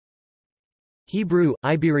Hebrew,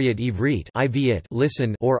 Iberiyat Ivrit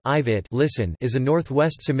listen or Ivit listen is a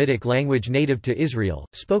northwest Semitic language native to Israel,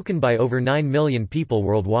 spoken by over 9 million people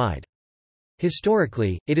worldwide.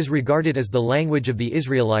 Historically, it is regarded as the language of the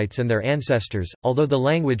Israelites and their ancestors, although the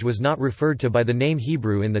language was not referred to by the name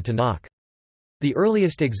Hebrew in the Tanakh. The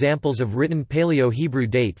earliest examples of written Paleo-Hebrew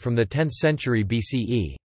date from the 10th century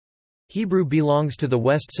BCE. Hebrew belongs to the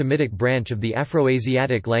West Semitic branch of the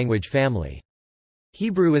Afroasiatic language family.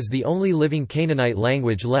 Hebrew is the only living Canaanite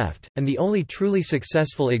language left, and the only truly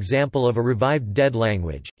successful example of a revived dead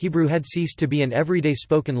language. Hebrew had ceased to be an everyday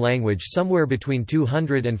spoken language somewhere between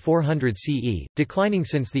 200 and 400 CE, declining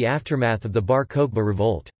since the aftermath of the Bar Kokhba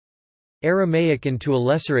revolt. Aramaic and to a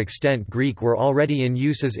lesser extent Greek were already in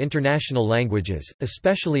use as international languages,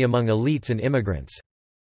 especially among elites and immigrants.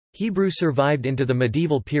 Hebrew survived into the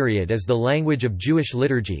medieval period as the language of Jewish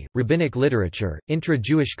liturgy, rabbinic literature,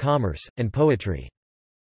 intra-Jewish commerce, and poetry.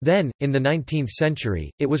 Then, in the 19th century,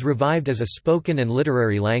 it was revived as a spoken and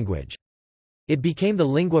literary language. It became the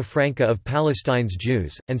lingua franca of Palestine's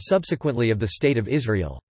Jews, and subsequently of the State of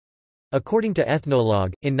Israel. According to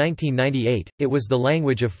Ethnologue, in 1998, it was the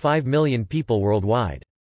language of 5 million people worldwide.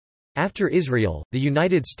 After Israel, the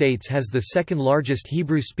United States has the second-largest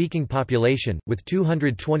Hebrew-speaking population, with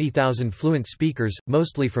 220,000 fluent speakers,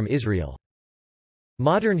 mostly from Israel.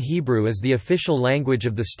 Modern Hebrew is the official language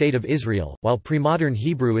of the State of Israel, while pre-modern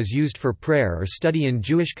Hebrew is used for prayer or study in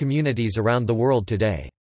Jewish communities around the world today.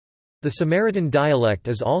 The Samaritan dialect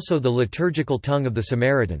is also the liturgical tongue of the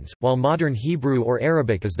Samaritans, while modern Hebrew or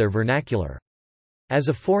Arabic is their vernacular. As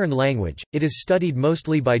a foreign language, it is studied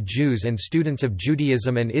mostly by Jews and students of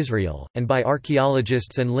Judaism and Israel, and by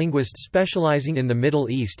archaeologists and linguists specializing in the Middle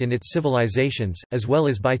East and its civilizations, as well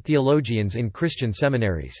as by theologians in Christian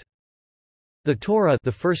seminaries. The Torah,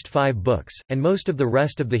 the first 5 books, and most of the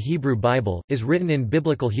rest of the Hebrew Bible, is written in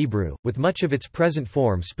Biblical Hebrew, with much of its present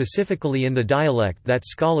form specifically in the dialect that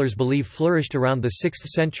scholars believe flourished around the 6th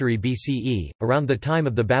century BCE, around the time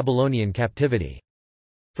of the Babylonian captivity.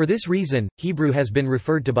 For this reason, Hebrew has been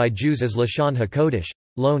referred to by Jews as Lashon HaKodesh,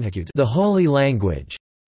 the holy language,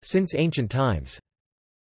 since ancient times.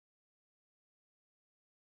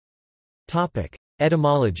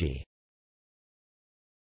 Etymology.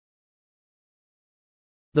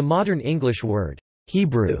 The modern English word,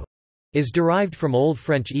 Hebrew, is derived from Old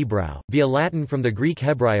French Ebrau, via Latin from the Greek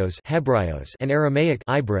Hebraios and Aramaic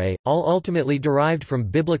Ibre, all ultimately derived from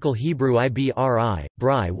Biblical Hebrew Ibri,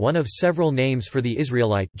 Bri, one of several names for the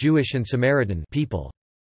Israelite Jewish and Samaritan people.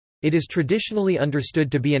 It is traditionally understood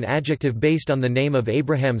to be an adjective based on the name of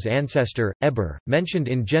Abraham's ancestor, Eber, mentioned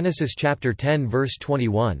in Genesis chapter 10 verse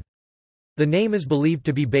 21. The name is believed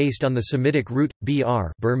to be based on the Semitic root,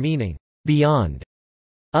 br meaning, beyond,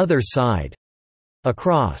 other side,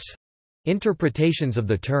 across. Interpretations of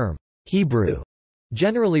the term, Hebrew,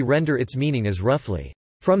 generally render its meaning as roughly,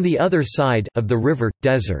 from the other side of the river,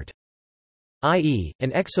 desert, i.e.,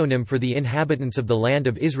 an exonym for the inhabitants of the land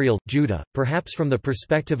of Israel, Judah, perhaps from the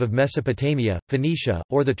perspective of Mesopotamia, Phoenicia,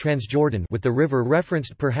 or the Transjordan with the river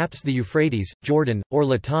referenced perhaps the Euphrates, Jordan, or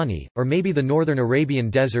Litani, or maybe the northern Arabian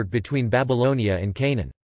desert between Babylonia and Canaan.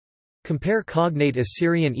 Compare cognate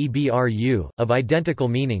Assyrian Ebru, of identical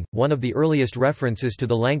meaning. One of the earliest references to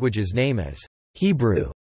the language's name as Hebrew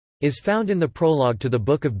is found in the prologue to the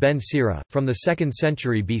Book of Ben Sirah, from the 2nd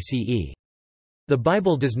century BCE. The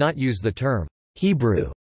Bible does not use the term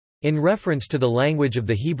Hebrew in reference to the language of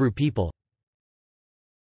the Hebrew people.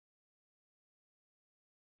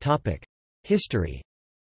 History.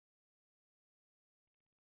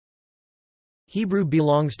 Hebrew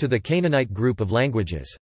belongs to the Canaanite group of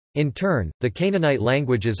languages. In turn, the Canaanite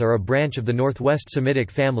languages are a branch of the Northwest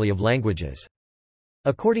Semitic family of languages.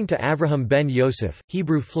 According to Avraham ben Yosef,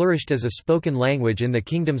 Hebrew flourished as a spoken language in the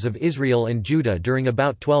kingdoms of Israel and Judah during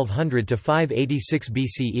about 1200 to 586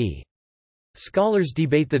 BCE. Scholars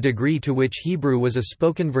debate the degree to which Hebrew was a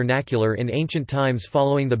spoken vernacular in ancient times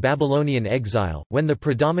following the Babylonian exile, when the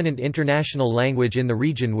predominant international language in the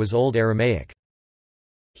region was Old Aramaic.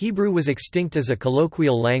 Hebrew was extinct as a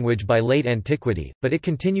colloquial language by late antiquity, but it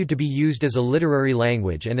continued to be used as a literary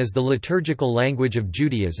language and as the liturgical language of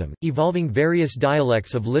Judaism, evolving various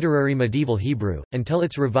dialects of literary medieval Hebrew, until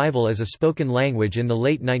its revival as a spoken language in the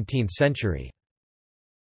late 19th century.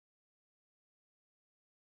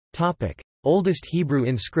 Oldest Hebrew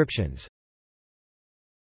inscriptions.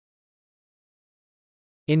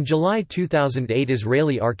 In July 2008,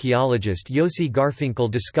 Israeli archaeologist Yossi Garfinkel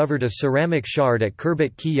discovered a ceramic shard at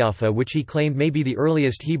Khirbet Qiyafah which he claimed may be the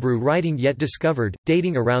earliest Hebrew writing yet discovered,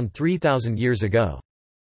 dating around 3,000 years ago.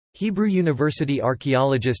 Hebrew University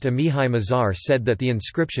archaeologist Amihai Mazar said that the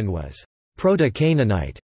inscription was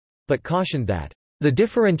Proto-Canaanite, but cautioned that the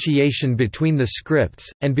differentiation between the scripts,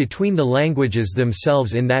 and between the languages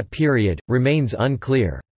themselves in that period, remains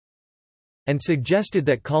unclear, and suggested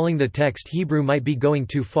that calling the text Hebrew might be going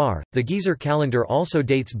too far. The Gezer calendar also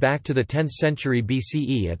dates back to the 10th century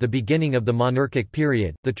BCE at the beginning of the monarchic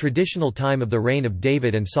period, the traditional time of the reign of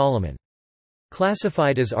David and Solomon.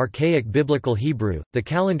 Classified as Archaic Biblical Hebrew, the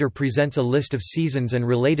calendar presents a list of seasons and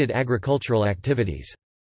related agricultural activities.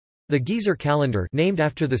 The Gezer calendar, named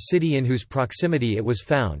after the city in whose proximity it was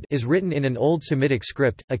found, is written in an Old Semitic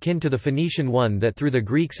script, akin to the Phoenician one that through the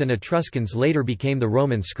Greeks and Etruscans later became the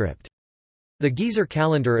Roman script. The Gezer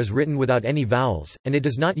calendar is written without any vowels, and it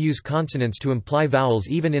does not use consonants to imply vowels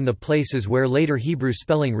even in the places where later Hebrew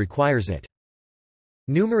spelling requires it.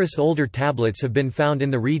 Numerous older tablets have been found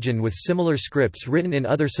in the region with similar scripts written in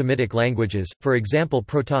other Semitic languages, for example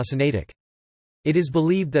Proto-Sinaitic. It is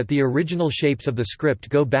believed that the original shapes of the script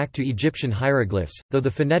go back to Egyptian hieroglyphs, though the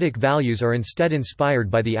phonetic values are instead inspired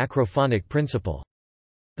by the acrophonic principle.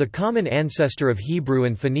 The common ancestor of Hebrew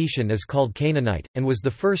and Phoenician is called Canaanite, and was the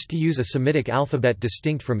first to use a Semitic alphabet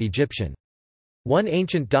distinct from Egyptian. One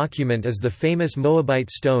ancient document is the famous Moabite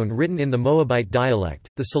stone written in the Moabite dialect.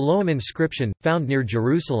 The Siloam inscription, found near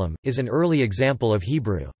Jerusalem, is an early example of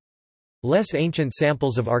Hebrew. Less ancient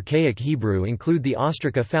samples of Archaic Hebrew include the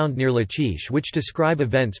ostraca found near Lachish, which describe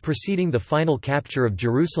events preceding the final capture of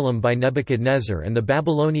Jerusalem by Nebuchadnezzar and the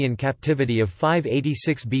Babylonian captivity of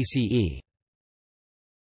 586 BCE.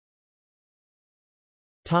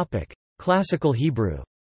 Topic: Classical Hebrew.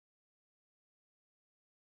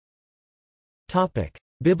 Topic: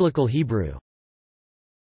 Biblical Hebrew.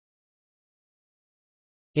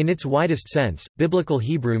 In its widest sense, Biblical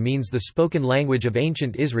Hebrew means the spoken language of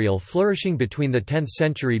ancient Israel flourishing between the 10th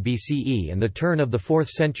century BCE and the turn of the 4th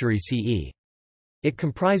century CE. It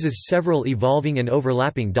comprises several evolving and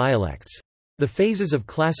overlapping dialects. The phases of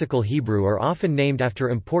Classical Hebrew are often named after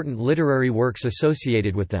important literary works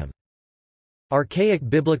associated with them. Archaic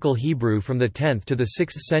Biblical Hebrew from the 10th to the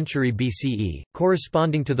 6th century BCE,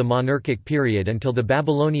 corresponding to the monarchic period until the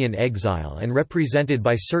Babylonian exile and represented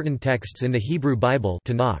by certain texts in the Hebrew Bible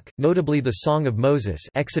Tanakh, notably the Song of Moses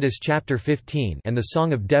Exodus chapter 15 and the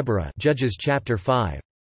Song of Deborah Judges chapter 5.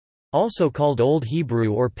 Also called Old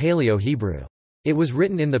Hebrew or Paleo-Hebrew. It was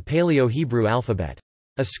written in the Paleo-Hebrew alphabet.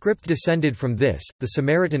 A script descended from this, the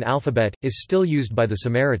Samaritan alphabet, is still used by the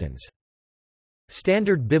Samaritans.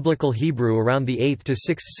 Standard Biblical Hebrew around the 8th to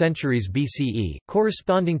 6th centuries BCE,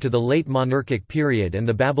 corresponding to the late monarchic period and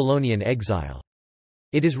the Babylonian exile.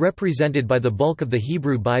 It is represented by the bulk of the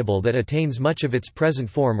Hebrew Bible that attains much of its present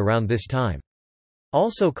form around this time.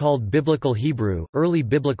 Also called Biblical Hebrew, Early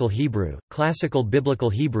Biblical Hebrew, Classical Biblical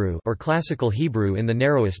Hebrew or Classical Hebrew in the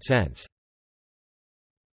narrowest sense.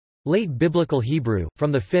 Late Biblical Hebrew,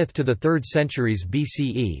 from the 5th to the 3rd centuries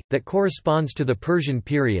BCE, that corresponds to the Persian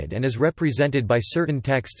period and is represented by certain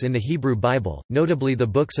texts in the Hebrew Bible, notably the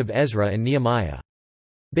books of Ezra and Nehemiah.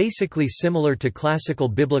 Basically similar to Classical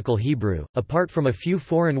Biblical Hebrew, apart from a few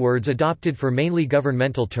foreign words adopted for mainly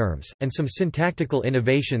governmental terms, and some syntactical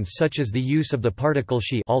innovations such as the use of the particle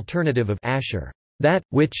she alternative of asher, that,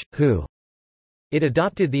 which, who. It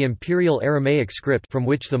adopted the Imperial Aramaic script from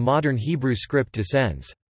which the modern Hebrew script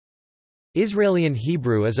descends. Israelian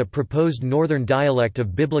Hebrew is a proposed northern dialect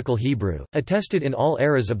of Biblical Hebrew, attested in all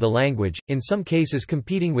eras of the language, in some cases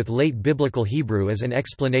competing with late Biblical Hebrew as an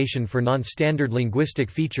explanation for non-standard linguistic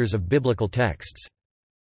features of biblical texts.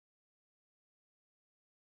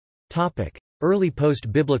 Early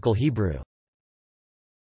post-Biblical Hebrew.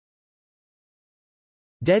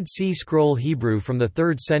 Dead Sea Scroll Hebrew from the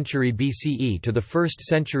 3rd century BCE to the 1st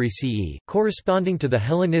century CE, corresponding to the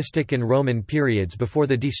Hellenistic and Roman periods before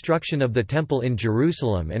the destruction of the Temple in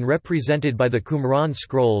Jerusalem and represented by the Qumran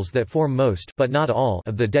scrolls that form most but not all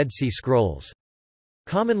of the Dead Sea Scrolls.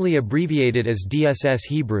 Commonly abbreviated as DSS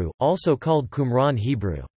Hebrew, also called Qumran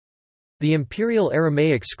Hebrew. The Imperial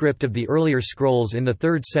Aramaic script of the earlier scrolls in the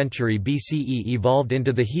 3rd century BCE evolved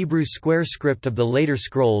into the Hebrew square script of the later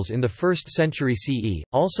scrolls in the 1st century CE,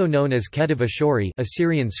 also known as Ketiv Ashuri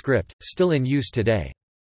Assyrian script, still in use today.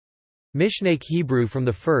 Mishnaic Hebrew from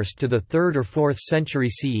the 1st to the 3rd or 4th century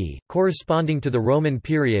CE, corresponding to the Roman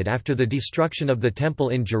period after the destruction of the Temple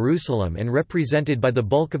in Jerusalem and represented by the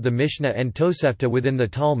bulk of the Mishnah and Tosefta within the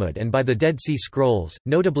Talmud and by the Dead Sea Scrolls,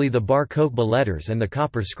 notably the Bar Kokhba letters and the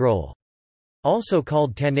Copper Scroll. Also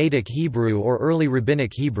called Tannaitic Hebrew or Early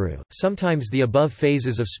Rabbinic Hebrew, sometimes the above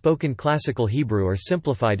phases of spoken Classical Hebrew are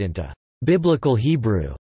simplified into Biblical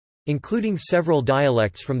Hebrew, including several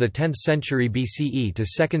dialects from the 10th century BCE to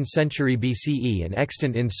 2nd century BCE and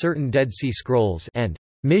extant in certain Dead Sea Scrolls, and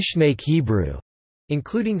Mishnaic Hebrew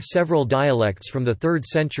including several dialects from the 3rd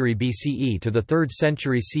century BCE to the 3rd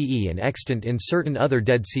century CE and extant in certain other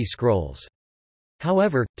Dead Sea Scrolls.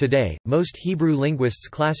 However, today, most Hebrew linguists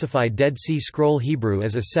classify Dead Sea Scroll Hebrew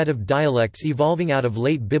as a set of dialects evolving out of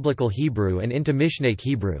late Biblical Hebrew and into Mishnaic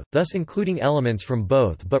Hebrew, thus including elements from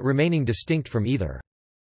both but remaining distinct from either.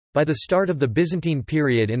 By the start of the Byzantine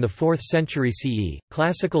period in the 4th century CE,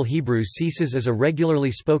 Classical Hebrew ceases as a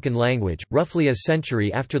regularly spoken language, roughly a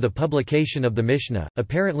century after the publication of the Mishnah,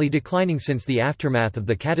 apparently declining since the aftermath of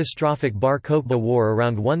the catastrophic Bar Kokhba War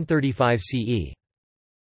around 135 CE.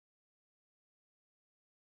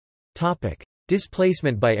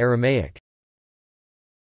 Displacement by Aramaic.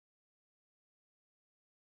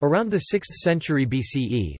 Around the 6th century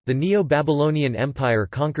BCE, the Neo-Babylonian Empire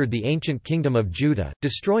conquered the ancient kingdom of Judah,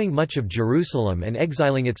 destroying much of Jerusalem and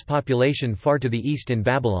exiling its population far to the east in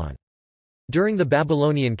Babylon. During the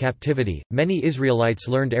Babylonian captivity, many Israelites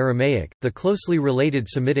learned Aramaic, the closely related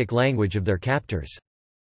Semitic language of their captors.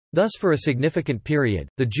 Thus for a significant period,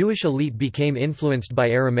 the Jewish elite became influenced by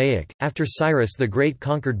Aramaic. After Cyrus the Great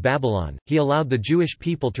conquered Babylon, he allowed the Jewish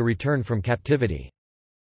people to return from captivity.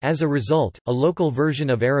 As a result, a local version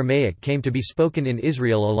of Aramaic came to be spoken in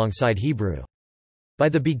Israel alongside Hebrew. By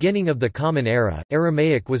the beginning of the Common Era,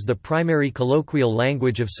 Aramaic was the primary colloquial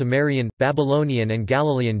language of Sumerian, Babylonian and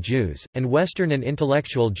Galilean Jews, and Western and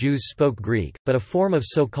intellectual Jews spoke Greek, but a form of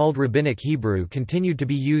so-called Rabbinic Hebrew continued to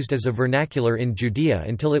be used as a vernacular in Judea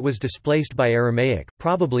until it was displaced by Aramaic,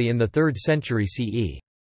 probably in the 3rd century CE.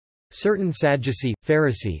 Certain Sadducee,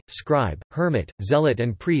 Pharisee, scribe, hermit, zealot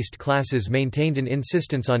and priest classes maintained an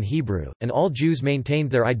insistence on Hebrew, and all Jews maintained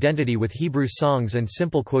their identity with Hebrew songs and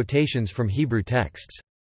simple quotations from Hebrew texts.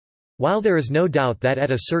 While there is no doubt that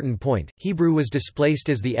at a certain point, Hebrew was displaced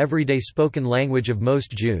as the everyday spoken language of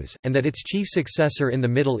most Jews, and that its chief successor in the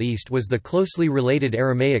Middle East was the closely related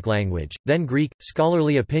Aramaic language, then Greek,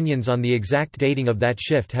 scholarly opinions on the exact dating of that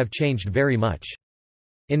shift have changed very much.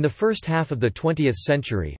 In the first half of the 20th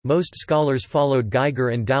century, most scholars followed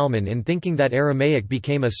Geiger and Dalman in thinking that Aramaic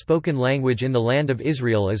became a spoken language in the land of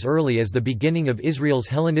Israel as early as the beginning of Israel's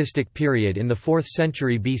Hellenistic period in the 4th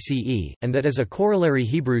century BCE, and that as a corollary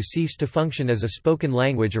Hebrew ceased to function as a spoken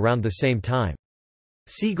language around the same time.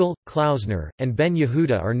 Siegel, Klausner, and Ben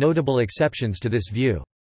Yehuda are notable exceptions to this view.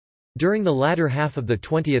 During the latter half of the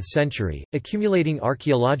 20th century, accumulating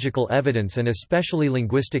archaeological evidence and especially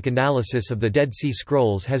linguistic analysis of the Dead Sea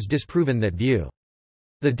Scrolls has disproven that view.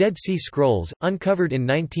 The Dead Sea Scrolls, uncovered in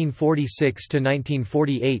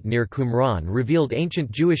 1946–1948 near Qumran, revealed ancient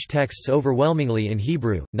Jewish texts overwhelmingly in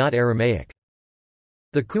Hebrew, not Aramaic.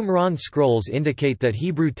 The Qumran scrolls indicate that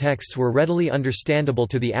Hebrew texts were readily understandable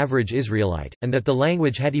to the average Israelite, and that the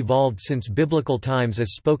language had evolved since biblical times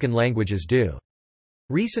as spoken languages do.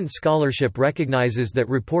 Recent scholarship recognizes that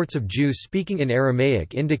reports of Jews speaking in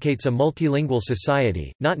Aramaic indicates a multilingual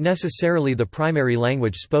society, not necessarily the primary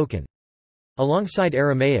language spoken. Alongside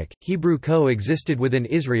Aramaic, Hebrew coexisted within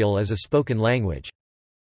Israel as a spoken language.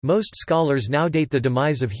 Most scholars now date the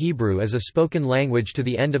demise of Hebrew as a spoken language to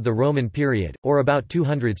the end of the Roman period, or about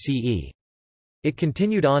 200 CE. It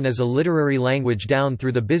continued on as a literary language down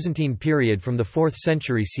through the Byzantine period from the 4th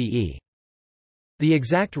century CE. The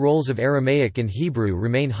exact roles of Aramaic and Hebrew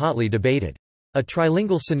remain hotly debated. A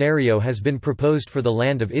trilingual scenario has been proposed for the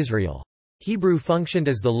land of Israel. Hebrew functioned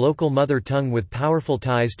as the local mother tongue with powerful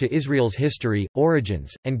ties to Israel's history,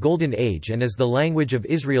 origins, and Golden Age and as the language of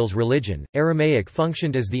Israel's religion. Aramaic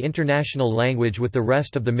functioned as the international language with the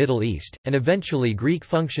rest of the Middle East, and eventually Greek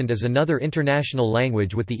functioned as another international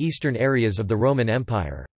language with the eastern areas of the Roman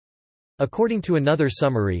Empire. According to another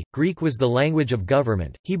summary, Greek was the language of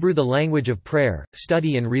government, Hebrew the language of prayer,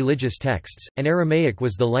 study and religious texts, and Aramaic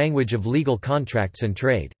was the language of legal contracts and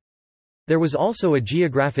trade. There was also a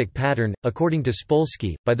geographic pattern, according to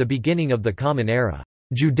Spolsky, by the beginning of the Common Era.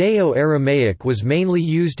 Judeo-Aramaic was mainly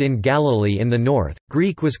used in Galilee in the north,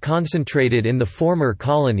 Greek was concentrated in the former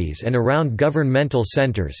colonies and around governmental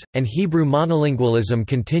centers, and Hebrew monolingualism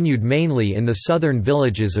continued mainly in the southern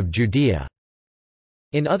villages of Judea.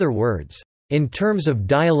 In other words, in terms of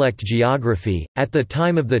dialect geography, at the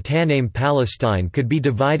time of the Tannaim Palestine could be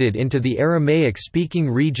divided into the Aramaic-speaking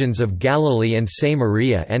regions of Galilee and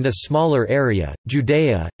Samaria and a smaller area,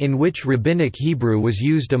 Judea, in which Rabbinic Hebrew was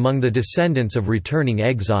used among the descendants of returning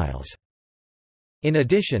exiles. In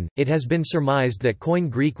addition, it has been surmised that Koine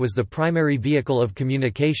Greek was the primary vehicle of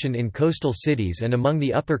communication in coastal cities and among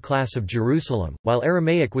the upper class of Jerusalem, while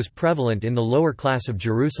Aramaic was prevalent in the lower class of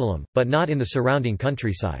Jerusalem, but not in the surrounding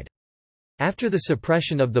countryside. After the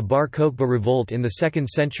suppression of the Bar Kokhba revolt in the 2nd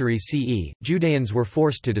century CE, Judeans were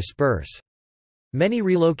forced to disperse. Many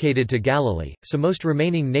relocated to Galilee, so most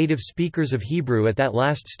remaining native speakers of Hebrew at that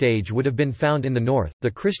last stage would have been found in the north.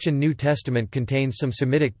 The Christian New Testament contains some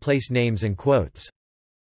Semitic place names and quotes.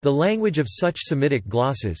 The language of such Semitic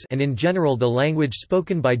glosses, and in general the language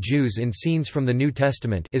spoken by Jews in scenes from the New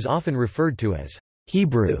Testament, is often referred to as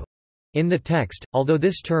Hebrew in the text, although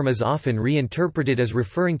this term is often reinterpreted as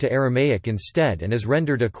referring to Aramaic instead and is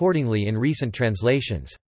rendered accordingly in recent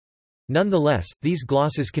translations. Nonetheless, these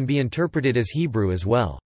glosses can be interpreted as Hebrew as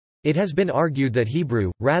well. It has been argued that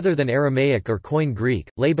Hebrew, rather than Aramaic or Koine Greek,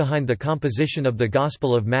 lay behind the composition of the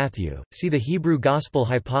Gospel of Matthew. See the Hebrew Gospel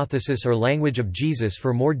hypothesis or language of Jesus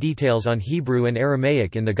for more details on Hebrew and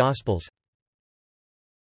Aramaic in the Gospels.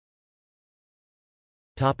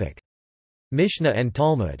 Topic: Mishnah and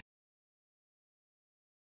Talmud.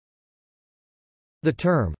 The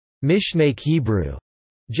term Mishnaic Hebrew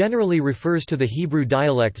generally refers to the Hebrew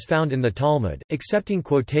dialects found in the Talmud, excepting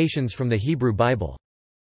quotations from the Hebrew Bible.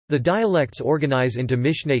 The dialects organize into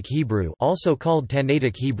Mishnaic Hebrew, also called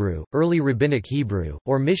Tannaitic Hebrew, Early Rabbinic Hebrew,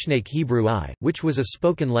 or Mishnaic Hebrew I, which was a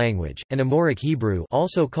spoken language, and Amoraic Hebrew,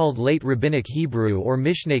 also called Late Rabbinic Hebrew or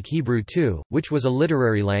Mishnaic Hebrew II, which was a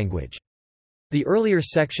literary language. The earlier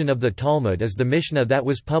section of the Talmud is the Mishnah that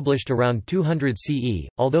was published around 200 CE,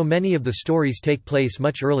 although many of the stories take place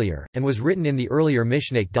much earlier, and was written in the earlier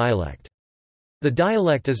Mishnaic dialect. The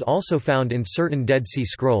dialect is also found in certain Dead Sea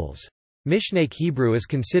Scrolls. Mishnaic Hebrew is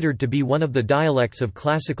considered to be one of the dialects of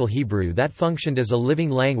Classical Hebrew that functioned as a living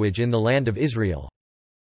language in the land of Israel.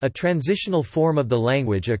 A transitional form of the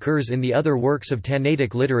language occurs in the other works of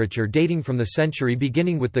Tannaitic literature dating from the century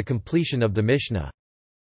beginning with the completion of the Mishnah.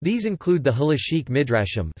 These include the Halachic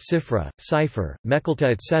Midrashim, Sifra, Cipher, Mechilta,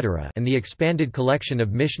 etc., and the expanded collection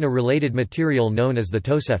of Mishnah-related material known as the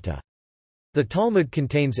Tosefta. The Talmud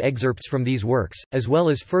contains excerpts from these works, as well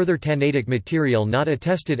as further Tannaitic material not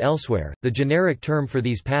attested elsewhere. The generic term for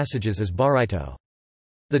these passages is Baraito.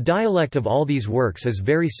 The dialect of all these works is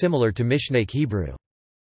very similar to Mishnaic Hebrew.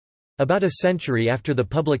 About a century after the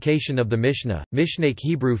publication of the Mishnah, Mishnaic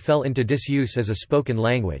Hebrew fell into disuse as a spoken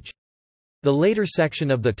language. The later section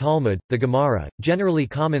of the Talmud, the Gemara, generally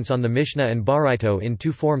comments on the Mishnah and Baraito in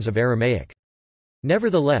two forms of Aramaic.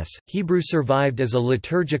 Nevertheless, Hebrew survived as a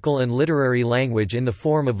liturgical and literary language in the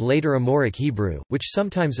form of later Amoraic Hebrew, which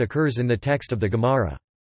sometimes occurs in the text of the Gemara.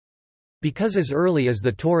 Because as early as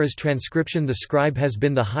the Torah's transcription the scribe has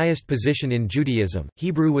been the highest position in Judaism,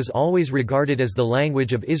 Hebrew was always regarded as the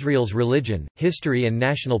language of Israel's religion, history and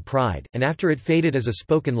national pride, and after it faded as a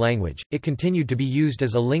spoken language, it continued to be used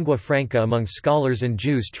as a lingua franca among scholars and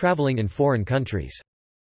Jews traveling in foreign countries.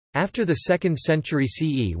 After the 2nd century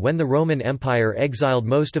CE, when the Roman Empire exiled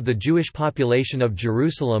most of the Jewish population of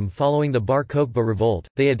Jerusalem following the Bar Kokhba revolt,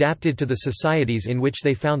 they adapted to the societies in which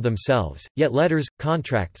they found themselves, yet letters,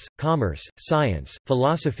 contracts, commerce, science,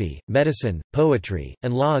 philosophy, medicine, poetry,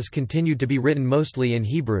 and laws continued to be written mostly in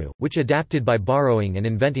Hebrew, which adapted by borrowing and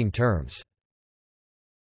inventing terms.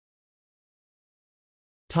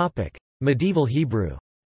 Medieval Hebrew.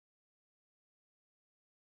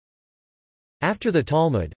 After the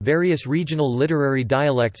Talmud, various regional literary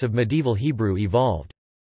dialects of medieval Hebrew evolved.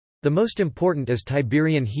 The most important is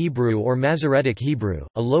Tiberian Hebrew or Masoretic Hebrew,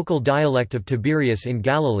 a local dialect of Tiberias in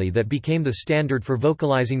Galilee that became the standard for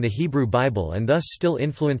vocalizing the Hebrew Bible and thus still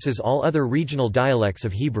influences all other regional dialects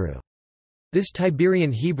of Hebrew. This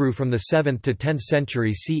Tiberian Hebrew from the 7th to 10th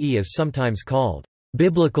century CE is sometimes called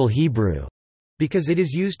Biblical Hebrew, because it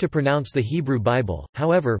is used to pronounce the Hebrew Bible.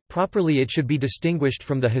 However, properly it should be distinguished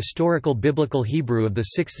from the historical Biblical Hebrew of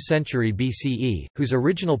the 6th century BCE, whose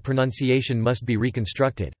original pronunciation must be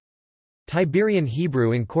reconstructed. Tiberian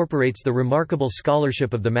Hebrew incorporates the remarkable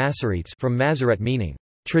scholarship of the Masoretes, from Masoret meaning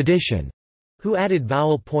tradition, who added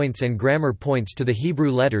vowel points and grammar points to the Hebrew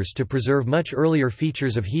letters to preserve much earlier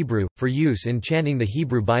features of Hebrew, for use in chanting the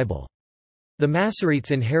Hebrew Bible. The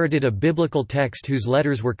Masoretes inherited a biblical text whose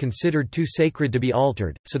letters were considered too sacred to be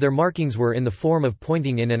altered, so their markings were in the form of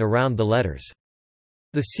pointing in and around the letters.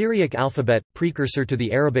 The Syriac alphabet, precursor to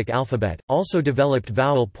the Arabic alphabet, also developed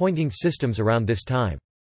vowel pointing systems around this time.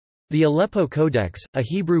 The Aleppo Codex, a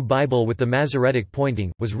Hebrew Bible with the Masoretic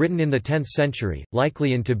pointing, was written in the 10th century,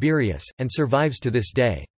 likely in Tiberias, and survives to this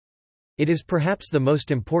day. It is perhaps the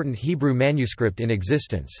most important Hebrew manuscript in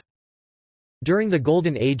existence. During the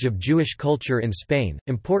Golden Age of Jewish culture in Spain,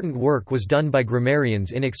 important work was done by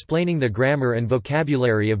grammarians in explaining the grammar and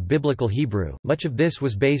vocabulary of Biblical Hebrew. Much of this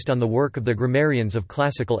was based on the work of the grammarians of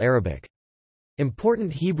Classical Arabic.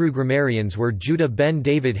 Important Hebrew grammarians were Judah ben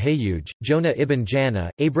David Hayuj, Jonah ibn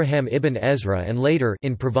Janna, Abraham ibn Ezra and later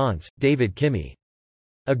in Provence, David Kimi.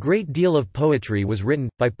 A great deal of poetry was written,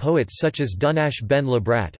 by poets such as Dunash ben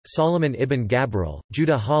Labrat, Solomon ibn Gabriel,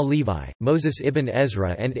 Judah ha-Levi, Moses ibn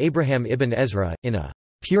Ezra and Abraham ibn Ezra, in a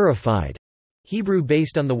purified Hebrew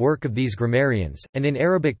based on the work of these grammarians, and in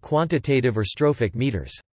Arabic quantitative or strophic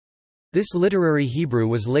meters. This literary Hebrew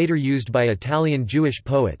was later used by Italian Jewish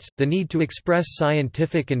poets. The need to express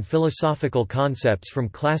scientific and philosophical concepts from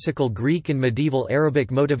classical Greek and medieval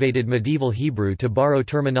Arabic motivated medieval Hebrew to borrow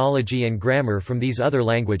terminology and grammar from these other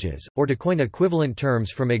languages, or to coin equivalent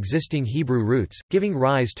terms from existing Hebrew roots, giving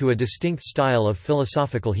rise to a distinct style of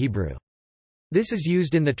philosophical Hebrew. This is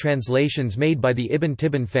used in the translations made by the Ibn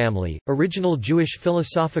Tibbon family. Original Jewish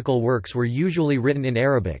philosophical works were usually written in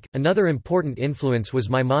Arabic. Another important influence was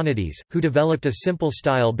Maimonides, who developed a simple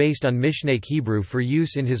style based on Mishnaic Hebrew for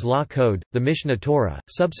use in his law code, the Mishnah Torah.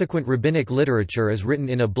 Subsequent rabbinic literature is written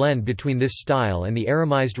in a blend between this style and the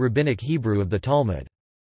Aramized rabbinic Hebrew of the Talmud.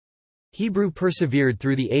 Hebrew persevered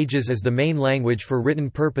through the ages as the main language for written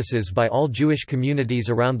purposes by all Jewish communities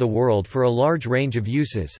around the world for a large range of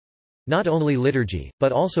uses. Not only liturgy,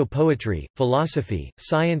 but also poetry, philosophy,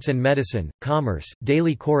 science and medicine, commerce,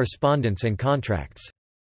 daily correspondence and contracts.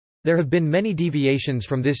 There have been many deviations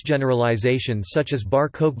from this generalization, such as Bar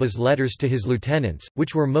Kokhba's letters to his lieutenants,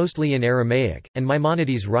 which were mostly in Aramaic, and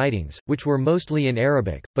Maimonides' writings, which were mostly in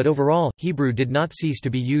Arabic, but overall, Hebrew did not cease to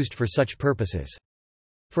be used for such purposes.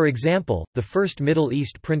 For example, the first Middle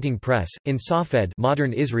East printing press, in Safed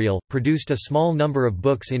modern Israel, produced a small number of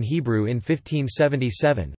books in Hebrew in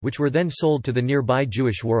 1577, which were then sold to the nearby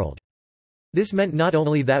Jewish world. This meant not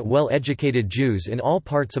only that well-educated Jews in all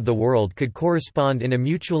parts of the world could correspond in a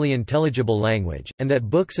mutually intelligible language, and that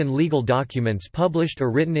books and legal documents published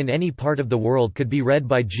or written in any part of the world could be read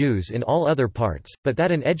by Jews in all other parts, but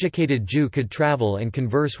that an educated Jew could travel and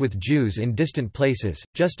converse with Jews in distant places,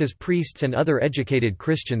 just as priests and other educated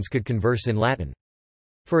Christians could converse in Latin.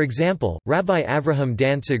 For example, Rabbi Avraham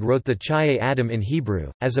Danzig wrote the Chayei Adam in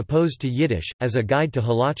Hebrew, as opposed to Yiddish, as a guide to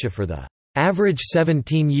halacha for the average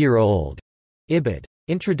 17-year-old. Ibid.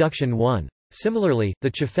 Introduction 1. Similarly, the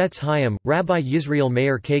Chafetz Chaim, Rabbi Yisrael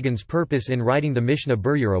Meir Kagan's purpose in writing the Mishnah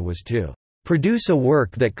Berurah was to produce a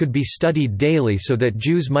work that could be studied daily so that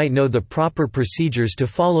Jews might know the proper procedures to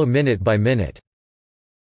follow minute by minute.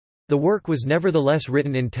 The work was nevertheless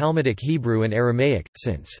written in Talmudic Hebrew and Aramaic,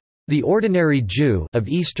 since the ordinary Jew of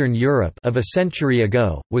Eastern Europe of a century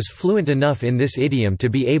ago was fluent enough in this idiom to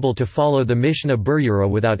be able to follow the Mishnah Berurah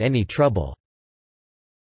without any trouble.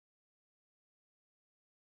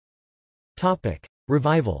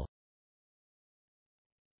 Revival.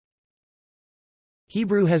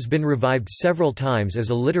 Hebrew has been revived several times as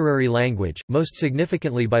a literary language, most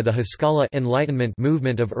significantly by the Haskalah Enlightenment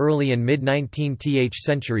movement of early and mid-19th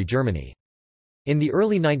century Germany. In the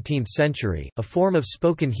early 19th century, a form of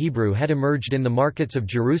spoken Hebrew had emerged in the markets of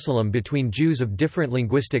Jerusalem between Jews of different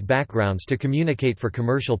linguistic backgrounds to communicate for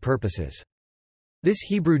commercial purposes. This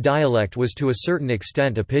Hebrew dialect was to a certain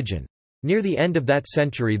extent a pidgin. Near the end of that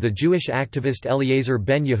century, the Jewish activist Eliezer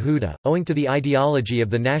ben Yehuda, owing to the ideology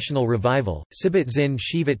of the national revival, Sibat Zin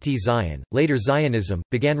Shivat T Zion, later Zionism,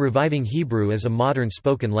 began reviving Hebrew as a modern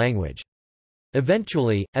spoken language.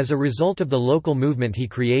 Eventually, as a result of the local movement he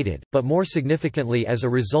created, but more significantly as a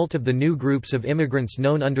result of the new groups of immigrants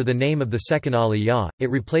known under the name of the Second Aliyah,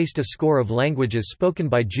 it replaced a score of languages spoken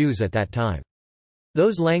by Jews at that time.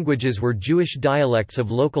 Those languages were Jewish dialects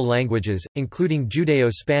of local languages, including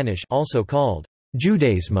Judeo-Spanish, also called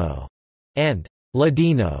Judaismo, and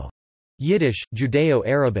Ladino, Yiddish,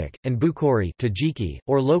 Judeo-Arabic, and Bukhari, Tajiki,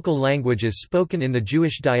 or local languages spoken in the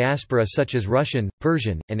Jewish diaspora such as Russian,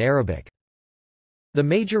 Persian, and Arabic. The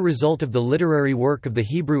major result of the literary work of the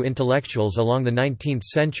Hebrew intellectuals along the 19th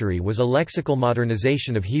century was a lexical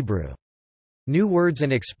modernization of Hebrew. New words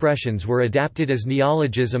and expressions were adapted as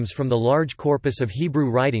neologisms from the large corpus of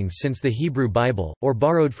Hebrew writings since the Hebrew Bible, or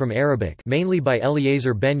borrowed from Arabic, mainly by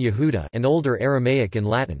Eliezer ben Yehuda, and older Aramaic and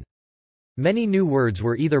Latin. Many new words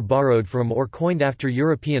were either borrowed from or coined after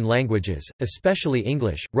European languages, especially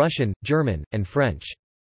English, Russian, German, and French.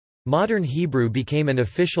 Modern Hebrew became an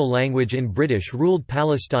official language in British-ruled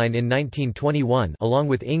Palestine in 1921 along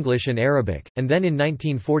with English and Arabic, and then in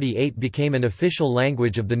 1948 became an official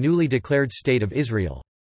language of the newly declared State of Israel.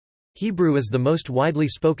 Hebrew is the most widely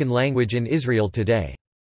spoken language in Israel today.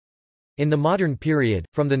 In the modern period,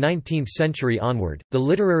 from the 19th century onward, the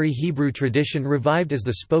literary Hebrew tradition revived as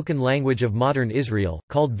the spoken language of modern Israel,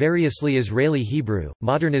 called variously Israeli Hebrew,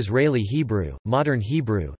 Modern Israeli Hebrew, Modern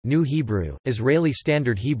Hebrew, New Hebrew, Israeli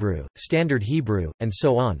Standard Hebrew, and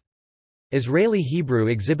so on. Israeli Hebrew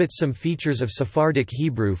exhibits some features of Sephardic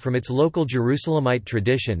Hebrew from its local Jerusalemite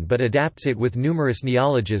tradition but adapts it with numerous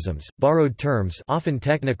neologisms, borrowed terms often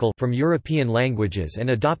technical from European languages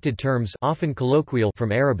and adopted terms often colloquial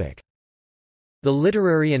from Arabic. The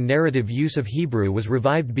literary and narrative use of Hebrew was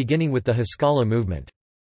revived beginning with the Haskalah movement.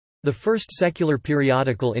 The first secular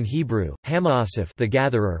periodical in Hebrew, Hamaasif the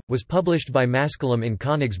Gatherer, was published by Maskilim in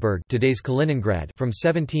Königsberg, today's Kaliningrad, from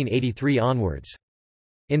 1783 onwards.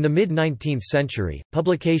 In the mid-19th century,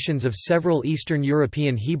 publications of several Eastern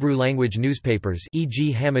European Hebrew-language newspapers,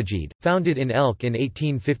 e.g. Hamajid, founded in Elk in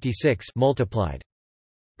 1856, multiplied.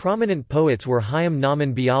 Prominent poets were Chaim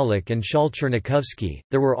Nahman Bialik and Shaul Chernikovsky.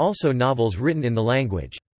 There were also novels written in the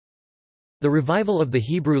language. The revival of the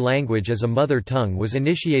Hebrew language as a mother tongue was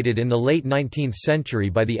initiated in the late 19th century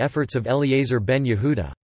by the efforts of Eliezer ben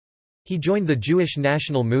Yehuda. He joined the Jewish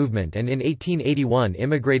national movement and in 1881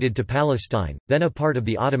 immigrated to Palestine, then a part of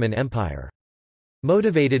the Ottoman Empire.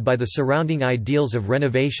 Motivated by the surrounding ideals of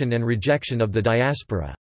renovation and rejection of the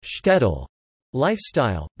diaspora shtetl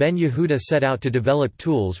lifestyle, Ben Yehuda set out to develop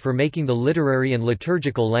tools for making the literary and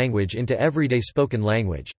liturgical language into everyday spoken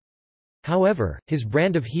language. However, his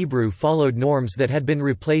brand of Hebrew followed norms that had been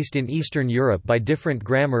replaced in Eastern Europe by different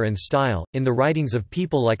grammar and style, in the writings of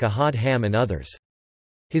people like Ahad Ham and others.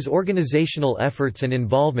 His organizational efforts and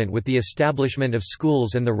involvement with the establishment of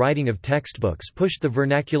schools and the writing of textbooks pushed the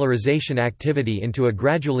vernacularization activity into a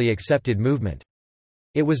gradually accepted movement.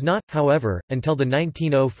 It was not, however, until the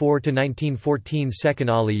 1904–1914 Second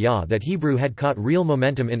Aliyah that Hebrew had caught real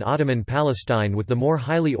momentum in Ottoman Palestine with the more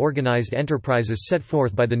highly organized enterprises set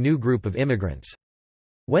forth by the new group of immigrants.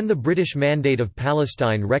 When the British Mandate of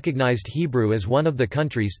Palestine recognized Hebrew as one of the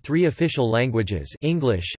country's three official languages,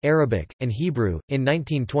 English, Arabic, and Hebrew, in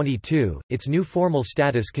 1922, its new formal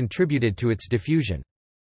status contributed to its diffusion.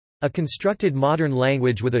 A constructed modern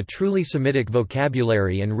language with a truly Semitic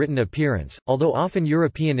vocabulary and written appearance, although often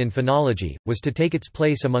European in phonology, was to take its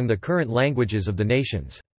place among the current languages of the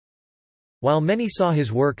nations. While many saw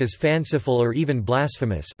his work as fanciful or even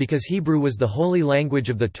blasphemous because Hebrew was the holy language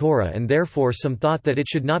of the Torah and therefore some thought that it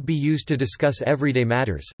should not be used to discuss everyday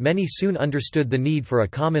matters, many soon understood the need for a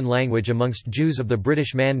common language amongst Jews of the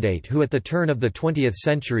British Mandate who at the turn of the 20th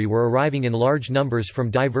century were arriving in large numbers from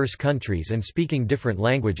diverse countries and speaking different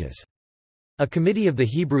languages. A committee of the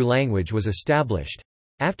Hebrew language was established.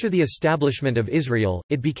 After the establishment of Israel,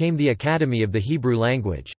 it became the Academy of the Hebrew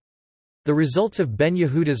language. The results of Ben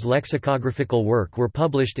Yehuda's lexicographical work were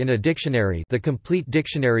published in a dictionary, the Complete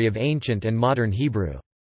Dictionary of Ancient and Modern Hebrew.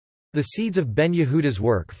 The seeds of Ben Yehuda's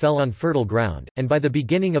work fell on fertile ground, and by the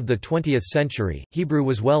beginning of the 20th century, Hebrew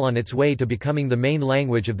was well on its way to becoming the main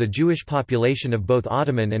language of the Jewish population of both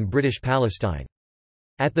Ottoman and British Palestine.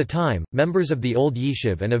 At the time, members of the Old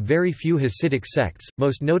Yeshiv and of very few Hasidic sects,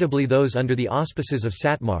 most notably those under the auspices of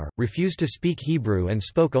Satmar, refused to speak Hebrew and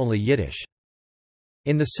spoke only Yiddish.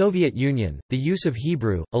 In the Soviet Union, the use of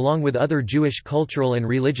Hebrew, along with other Jewish cultural and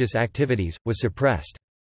religious activities, was suppressed.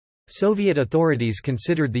 Soviet authorities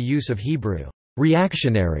considered the use of Hebrew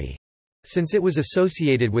reactionary, since it was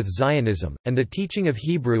associated with Zionism, and the teaching of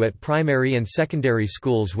Hebrew at primary and secondary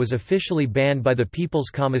schools was officially banned by the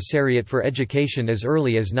People's Commissariat for Education as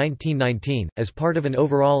early as 1919. As part of an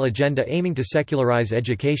overall agenda aiming to secularize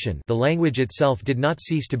education, the language itself did not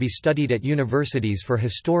cease to be studied at universities for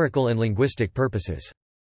historical and linguistic purposes.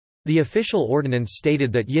 The official ordinance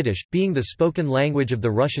stated that Yiddish, being the spoken language of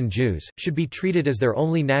the Russian Jews, should be treated as their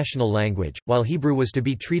only national language, while Hebrew was to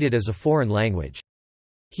be treated as a foreign language.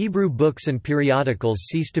 Hebrew books and periodicals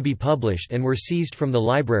ceased to be published and were seized from the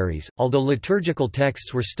libraries, although liturgical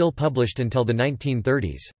texts were still published until the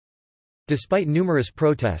 1930s. Despite numerous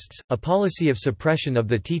protests, a policy of suppression of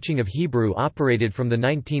the teaching of Hebrew operated from the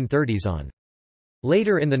 1930s on.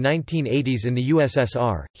 Later in the 1980s in the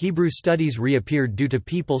USSR, Hebrew studies reappeared due to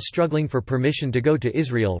people struggling for permission to go to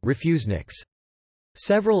Israel refuseniks.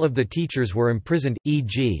 Several of the teachers were imprisoned,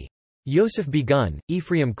 e.g. Yosef Begun,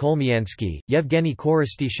 Ephraim Kolmiansky, Yevgeny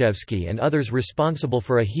Korostishevsky and others responsible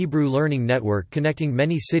for a Hebrew learning network connecting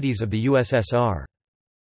many cities of the USSR.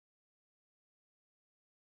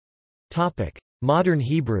 Modern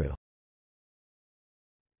Hebrew.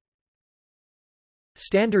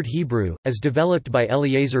 Standard Hebrew, as developed by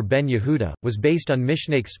Eliezer ben Yehuda, was based on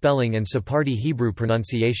Mishnaic spelling and Sephardi Hebrew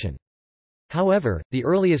pronunciation. However, the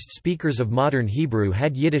earliest speakers of modern Hebrew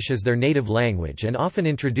had Yiddish as their native language and often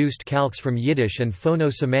introduced calques from Yiddish and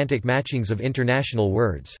phono-semantic matchings of international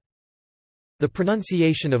words. The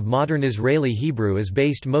pronunciation of modern Israeli Hebrew is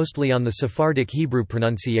based mostly on the Sephardic Hebrew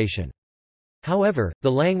pronunciation. However,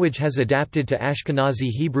 the language has adapted to Ashkenazi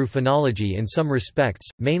Hebrew phonology in some respects,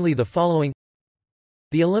 mainly the following: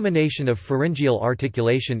 The elimination of pharyngeal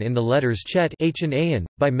articulation in the letters chet, h and an,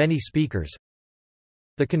 by many speakers.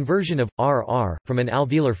 The conversion of rr from an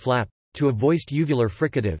alveolar flap to a voiced uvular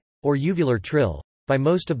fricative, or uvular trill, by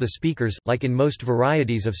most of the speakers, like in most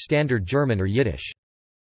varieties of Standard German or Yiddish.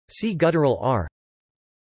 See guttural r.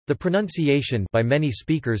 The pronunciation by many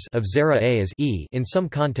speakers of zera a as e in some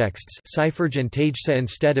contexts, Sephardic and Tejsa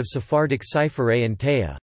instead of Sephardic Sephar and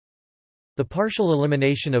Teya. The partial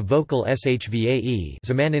elimination of vocal shvae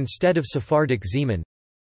zaman instead of Sephardic zeman.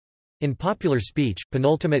 In popular speech,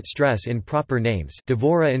 penultimate stress in proper names,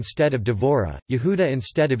 Devora instead of Devora, Yehuda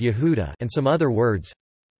instead of Yehuda, and some other words.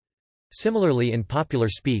 Similarly, in popular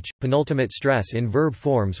speech, penultimate stress in verb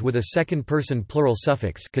forms with a second-person plural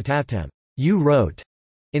suffix ketavtem, you wrote,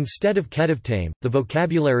 instead of ketavtem. The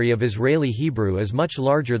vocabulary of Israeli Hebrew is much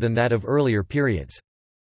larger than that of earlier periods.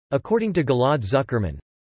 According to Gilad Zuckerman,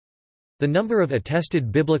 the number of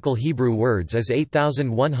attested biblical Hebrew words is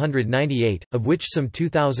 8,198, of which some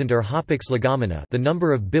 2,000 are hapax legomena. The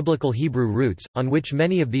number of biblical Hebrew roots, on which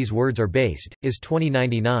many of these words are based, is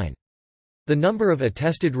 2099. The number of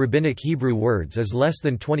attested rabbinic Hebrew words is less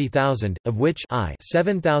than 20,000, of which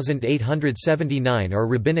 7,879 are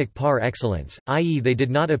rabbinic par excellence, i.e. they did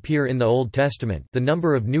not appear in the Old Testament. The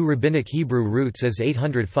number of new rabbinic Hebrew roots is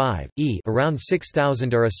 805, around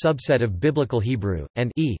 6,000 are a subset of biblical Hebrew,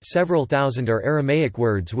 and several thousand are Aramaic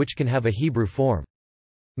words which can have a Hebrew form.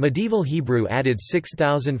 Medieval Hebrew added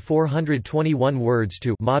 6,421 words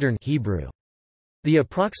to modern Hebrew. The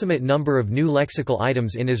approximate number of new lexical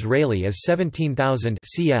items in Israeli is 17,000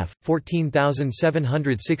 cf.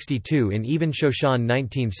 14,762 in Even Shoshan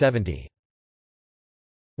 1970.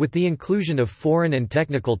 With the inclusion of foreign and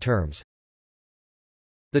technical terms,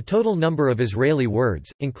 the total number of Israeli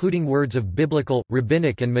words, including words of biblical,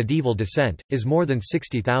 rabbinic and medieval descent, is more than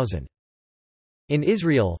 60,000. In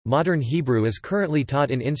Israel, modern Hebrew is currently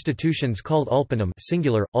taught in institutions called ulpanim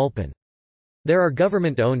singular, ulpan. There are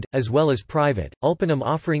government-owned, as well as private, ulpanim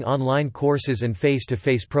offering online courses and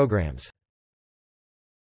face-to-face programs.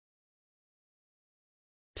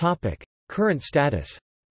 Current status.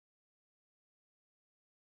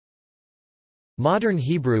 Modern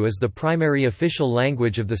Hebrew is the primary official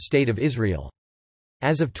language of the State of Israel.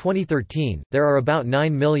 As of 2013, there are about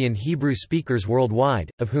 9 million Hebrew speakers worldwide,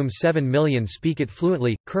 of whom 7 million speak it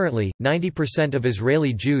fluently. Currently, 90% of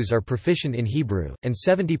Israeli Jews are proficient in Hebrew, and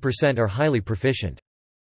 70% are highly proficient.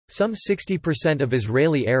 Some 60% of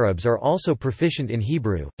Israeli Arabs are also proficient in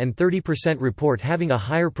Hebrew, and 30% report having a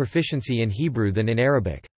higher proficiency in Hebrew than in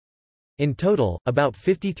Arabic. In total, about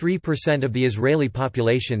 53% of the Israeli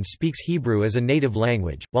population speaks Hebrew as a native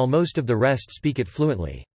language, while most of the rest speak it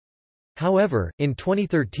fluently. However, in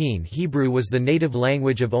 2013 Hebrew was the native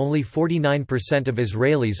language of only 49% of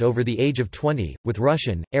Israelis over the age of 20, with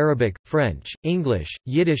Russian, Arabic, French, English,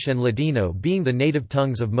 Yiddish and Ladino being the native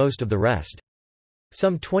tongues of most of the rest.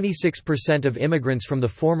 Some 26% of immigrants from the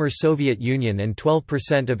former Soviet Union and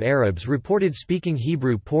 12% of Arabs reported speaking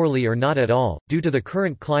Hebrew poorly or not at all. Due to the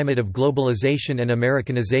current climate of globalization and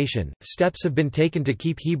Americanization, steps have been taken to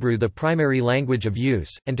keep Hebrew the primary language of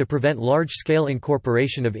use, and to prevent large-scale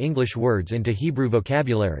incorporation of English words into Hebrew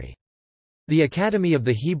vocabulary. The Academy of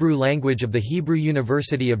the Hebrew Language of the Hebrew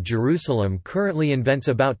University of Jerusalem currently invents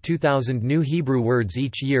about 2,000 new Hebrew words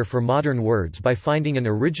each year for modern words by finding an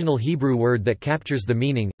original Hebrew word that captures the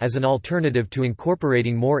meaning, as an alternative to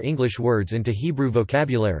incorporating more English words into Hebrew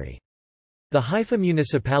vocabulary. The Haifa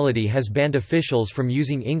municipality has banned officials from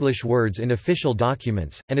using English words in official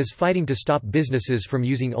documents, and is fighting to stop businesses from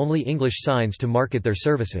using only English signs to market their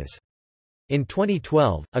services. In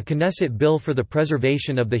 2012, a Knesset bill for the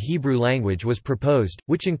preservation of the Hebrew language was proposed,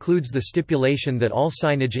 which includes the stipulation that all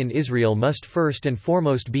signage in Israel must first and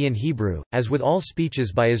foremost be in Hebrew, as with all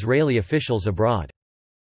speeches by Israeli officials abroad.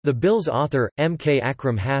 The bill's author, M.K.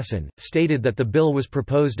 Akram Hassan, stated that the bill was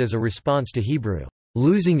proposed as a response to Hebrew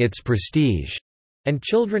losing its prestige, and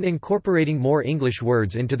children incorporating more English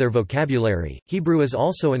words into their vocabulary. Hebrew is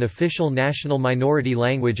also an official national minority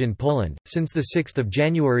language in Poland, since 6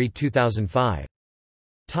 January 2005.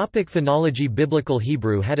 Phonology. Biblical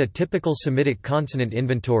Hebrew had a typical Semitic consonant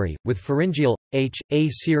inventory, with pharyngeal, h, a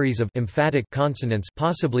series of emphatic consonants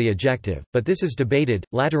possibly ejective, but this is debated,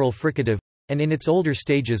 lateral fricative, and in its older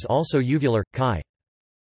stages also uvular, chi.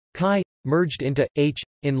 Chi merged into h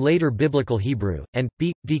in later Biblical Hebrew, and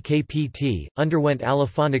b dkpt underwent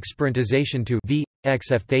allophonic sprintization to v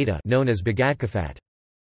xf theta, known as begadkafat.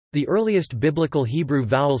 The earliest Biblical Hebrew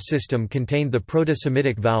vowel system contained the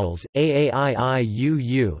Proto-Semitic vowels a, I,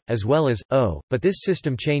 u, as well as o, but this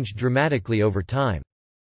system changed dramatically over time.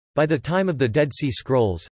 By the time of the Dead Sea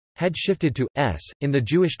Scrolls, had shifted to s in the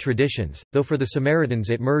Jewish traditions, though for the Samaritans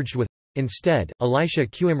it merged with instead. Elisha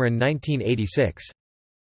Qimron 1986.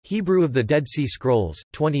 Hebrew of the Dead Sea Scrolls,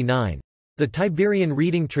 29. The Tiberian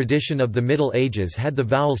reading tradition of the Middle Ages had the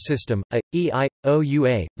vowel system, a, e, I, o, u,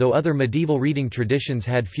 a, though other medieval reading traditions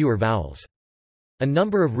had fewer vowels. A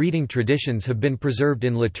number of reading traditions have been preserved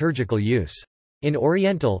in liturgical use. In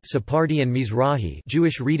Oriental Sephardi and Mizrahi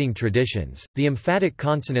Jewish reading traditions, the emphatic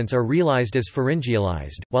consonants are realized as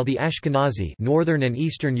pharyngealized, while the Ashkenazi Northern and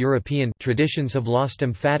Eastern European traditions have lost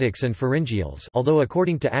emphatics and pharyngeals, although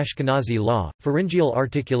according to Ashkenazi law, pharyngeal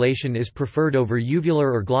articulation is preferred over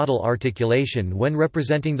uvular or glottal articulation when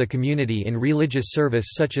representing the community in religious service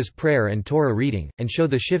such as prayer and Torah reading, and show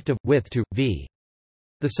the shift of with to v.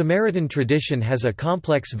 The Samaritan tradition has a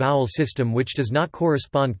complex vowel system which does not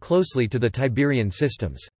correspond closely to the Tiberian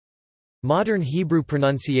systems. Modern Hebrew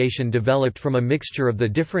pronunciation developed from a mixture of the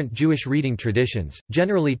different Jewish reading traditions,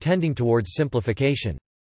 generally tending towards simplification.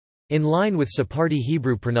 In line with Sephardi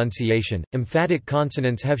Hebrew pronunciation, emphatic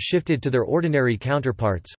consonants have shifted to their ordinary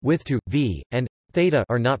counterparts, with to, v, and theta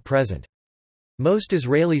are not present. Most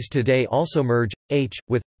Israelis today also merge h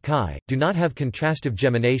with chi, do not have contrastive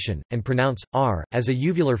gemination, and pronounce r as a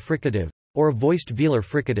uvular fricative or a voiced velar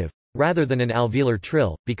fricative rather than an alveolar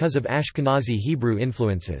trill because of Ashkenazi Hebrew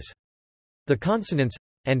influences. The consonants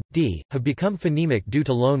and d have become phonemic due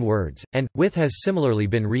to loan words, and with has similarly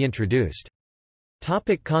been reintroduced.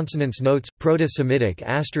 Topic consonants notes. Proto-Semitic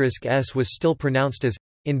 *s was still pronounced as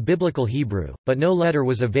in Biblical Hebrew, but no letter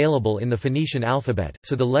was available in the Phoenician alphabet,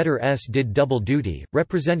 so the letter s did double duty,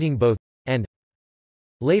 representing both and.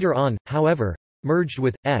 Later on, however, merged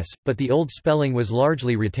with s, but the old spelling was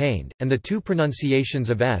largely retained, and the two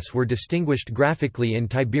pronunciations of s were distinguished graphically in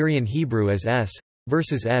Tiberian Hebrew as s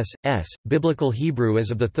versus s. Biblical Hebrew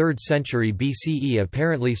as of the 3rd century BCE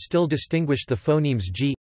apparently still distinguished the phonemes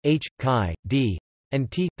g, h, chi, d,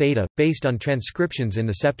 and t, theta, based on transcriptions in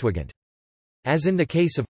the Septuagint. As in the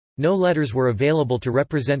case of no letters were available to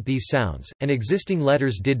represent these sounds, and existing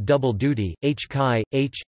letters did double duty, h chi,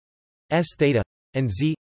 h, s theta, and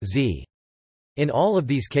z, z. In all of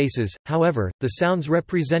these cases, however, the sounds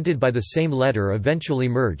represented by the same letter eventually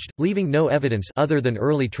merged, leaving no evidence other than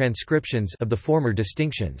early transcriptions of the former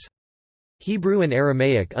distinctions. Hebrew and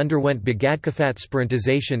Aramaic underwent begadkafat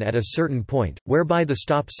sporantization at a certain point, whereby the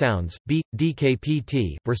stop sounds, b, d, k, p,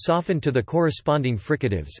 t, were softened to the corresponding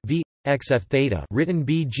fricatives v, x, f theta written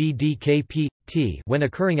b, g, d, k, p, t when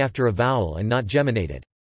occurring after a vowel and not geminated.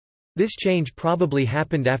 This change probably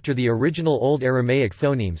happened after the original Old Aramaic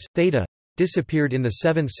phonemes, theta, disappeared in the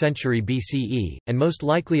 7th century BCE, and most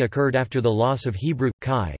likely occurred after the loss of Hebrew,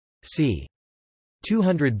 chi, c.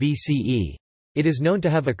 200 BCE. It is known to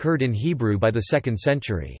have occurred in Hebrew by the 2nd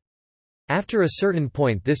century. After a certain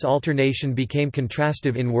point this alternation became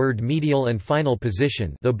contrastive in word medial and final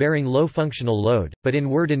position though bearing low functional load, but in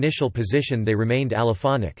word initial position they remained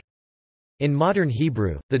allophonic. In modern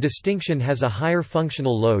Hebrew, the distinction has a higher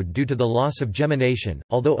functional load due to the loss of gemination,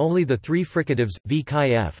 although only the three fricatives, v,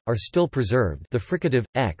 chi, f, are still preserved. The fricative,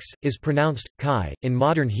 x, is pronounced, chi, in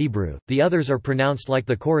modern Hebrew, the others are pronounced like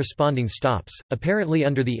the corresponding stops, apparently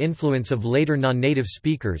under the influence of later non-native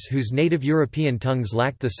speakers whose native European tongues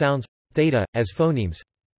lacked the sounds theta, as phonemes.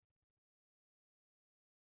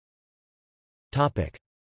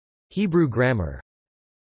 Hebrew grammar.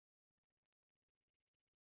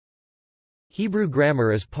 Hebrew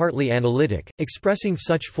grammar is partly analytic, expressing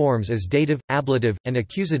such forms as dative, ablative, and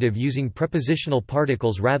accusative using prepositional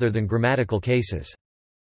particles rather than grammatical cases.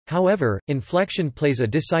 However, inflection plays a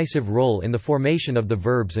decisive role in the formation of the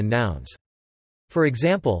verbs and nouns. For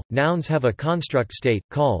example, nouns have a construct state,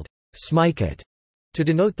 called smyket, to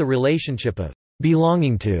denote the relationship of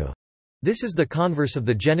belonging to. This is the converse of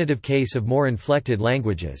the genitive case of more inflected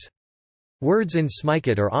languages. Words in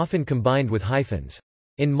smyket are often combined with hyphens.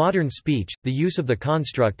 In modern speech, the use of the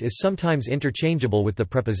construct is sometimes interchangeable with the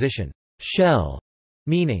preposition shall,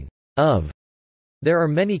 meaning of. There are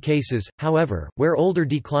many cases, however, where older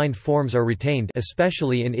declined forms are retained,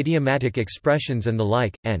 especially in idiomatic expressions and the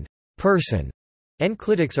like, and person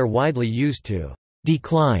enclitics are widely used to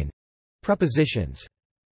decline prepositions.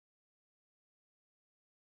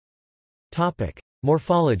 Topic: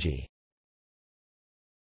 Morphology.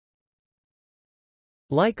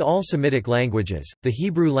 Like all Semitic languages, the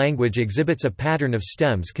Hebrew language exhibits a pattern of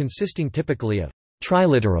stems consisting typically of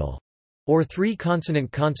triliteral or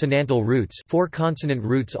three-consonant consonantal roots. Four consonant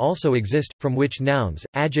roots also exist, from which nouns,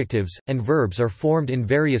 adjectives, and verbs are formed in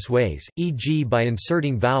various ways, e.g. by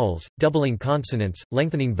inserting vowels, doubling consonants,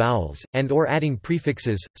 lengthening vowels, and or adding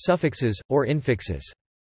prefixes, suffixes, or infixes.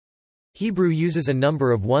 Hebrew uses a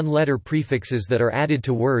number of one-letter prefixes that are added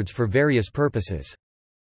to words for various purposes.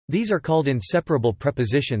 These are called inseparable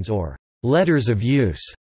prepositions or letters of use.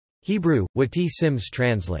 Hebrew, Wati Sims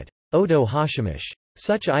translate. Odo Hashemish.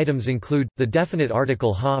 Such items include, the definite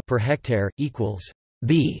article ha per hectare, equals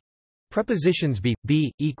the, prepositions be,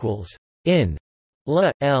 equals in,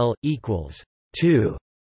 l, equals to,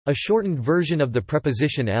 a shortened version of the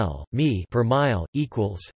preposition l, mi per mile,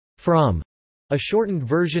 equals from, a shortened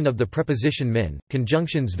version of the preposition min,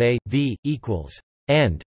 conjunctions ve, v, equals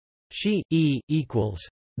and, she, equals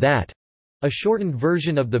that, a shortened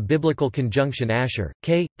version of the biblical conjunction asher,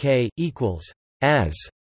 k, equals as,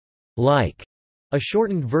 like, a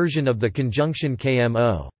shortened version of the conjunction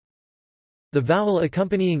kmo. The vowel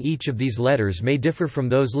accompanying each of these letters may differ from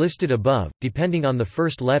those listed above, depending on the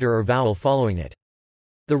first letter or vowel following it.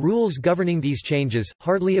 The rules governing these changes,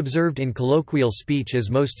 hardly observed in colloquial speech as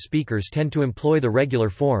most speakers tend to employ the regular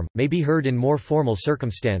form, may be heard in more formal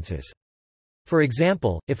circumstances. For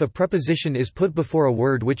example, if a preposition is put before a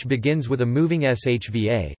word which begins with a moving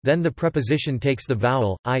shva, then the preposition takes the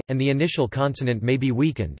vowel, I, and the initial consonant may be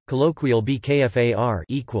weakened. Colloquial bkfar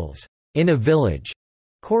equals in a village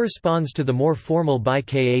corresponds to the more formal by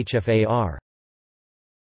khfar.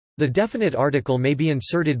 The definite article may be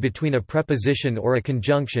inserted between a preposition or a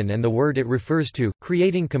conjunction and the word it refers to,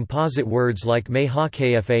 creating composite words like me ha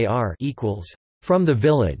kfar equals from the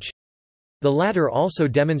village. The latter also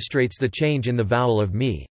demonstrates the change in the vowel of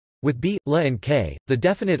mi. With b, la and k, the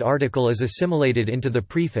definite article is assimilated into the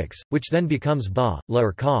prefix, which then becomes ba, la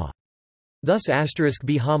or ka. Thus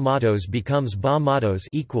 *b ha matos becomes ba matos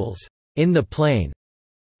equals in the plain.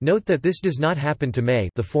 Note that this does not happen to me,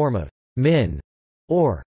 the form of min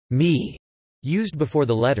or me used before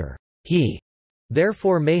the letter he.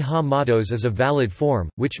 Therefore me ha matos is a valid form,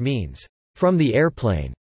 which means from the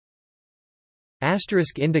airplane.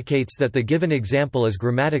 Asterisk indicates that the given example is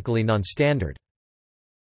grammatically non-standard.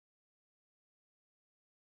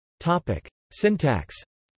 Syntax.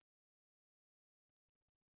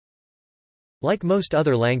 Like most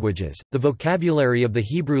other languages, the vocabulary of the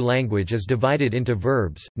Hebrew language is divided into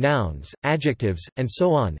verbs, nouns, adjectives, and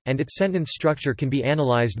so on, and its sentence structure can be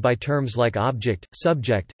analyzed by terms like object,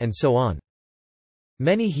 subject, and so on.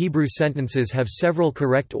 Many Hebrew sentences have several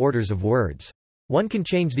correct orders of words. One can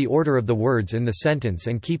change the order of the words in the sentence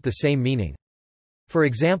and keep the same meaning. For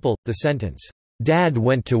example, the sentence, "Dad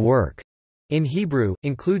went to work," in Hebrew,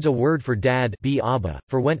 includes a word for dad b abba,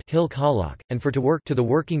 for went hilk halak, and for to work to the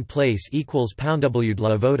working place equals poundwd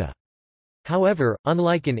lavoda. However,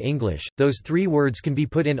 unlike in English, those three words can be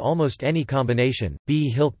put in almost any combination, b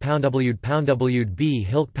hilk poundwd b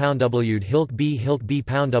hilk poundwd b hilk b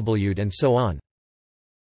poundwd and so on.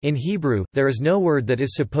 In Hebrew, there is no word that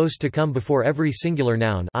is supposed to come before every singular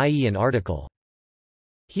noun, i.e. an article.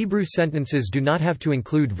 Hebrew sentences do not have to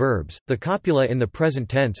include verbs, the copula in the present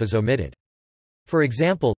tense is omitted. For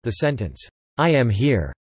example, the sentence, "I am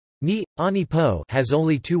here," ni, ani po, has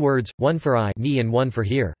only two words, one for I ni and one for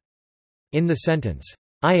here. In the sentence,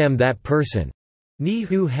 "I am that person," ni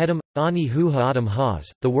hu hedam, ani hu ha'adam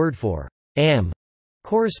has, the word for am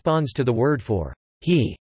corresponds to the word for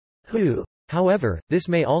he, who. However, this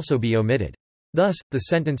may also be omitted. Thus, the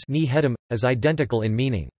sentence ni hedam is identical in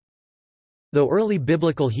meaning. Though early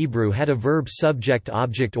biblical Hebrew had a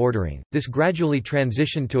verb-subject-object ordering, this gradually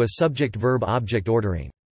transitioned to a subject-verb-object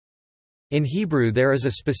ordering. In Hebrew there is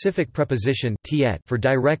a specific preposition tiet for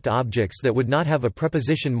direct objects that would not have a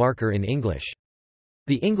preposition marker in English.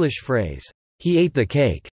 The English phrase, "he ate the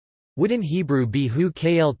cake," would in Hebrew be hu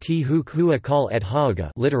klt hu hu akal et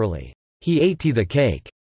haaga, literally, "he ate the cake."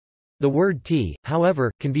 The word t,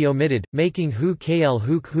 however, can be omitted, making hu kl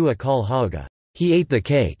hu hu akal haaga, "he ate the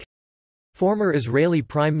cake." Former Israeli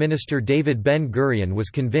Prime Minister David Ben-Gurion was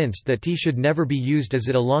convinced that t should never be used as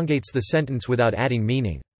it elongates the sentence without adding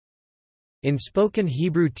meaning. In spoken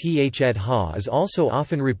Hebrew th et ha is also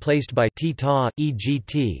often replaced by t ta, e.g.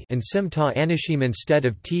 t and sim ta anashim instead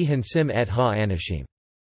of t hin sim et ha anashim.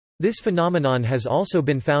 This phenomenon has also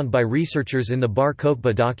been found by researchers in the Bar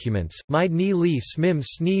Kokhba documents, Mide ni li smim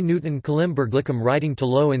sni Newton Kalimberglikum writing to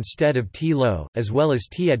lo instead of t lo, as well as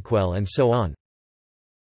tiedquel and so on.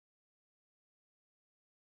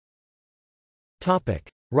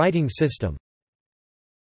 Writing system.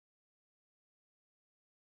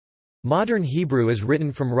 Modern Hebrew is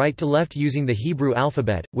written from right to left using the Hebrew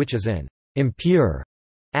alphabet, which is an impure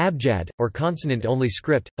abjad, or consonant-only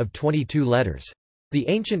script, of 22 letters. The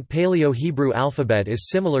ancient Paleo-Hebrew alphabet is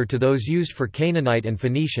similar to those used for Canaanite and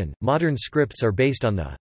Phoenician. Modern scripts are based on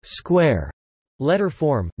the square letter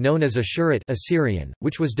form, known as Ashurit Assyrian,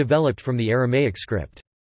 which was developed from the Aramaic script.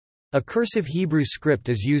 A cursive Hebrew script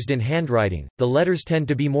is used in handwriting. The letters tend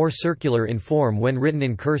to be more circular in form when written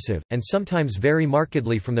in cursive, and sometimes vary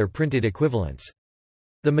markedly from their printed equivalents.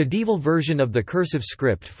 The medieval version of the cursive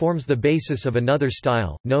script forms the basis of another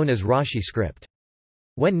style, known as Rashi script.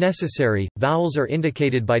 When necessary, vowels are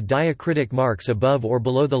indicated by diacritic marks above or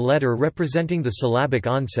below the letter representing the syllabic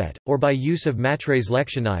onset, or by use of matres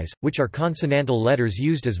lectionis, which are consonantal letters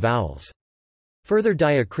used as vowels. Further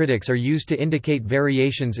diacritics are used to indicate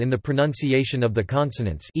variations in the pronunciation of the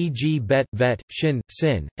consonants, e.g. bet, vet, shin,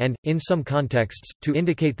 sin, and, in some contexts, to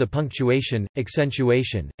indicate the punctuation,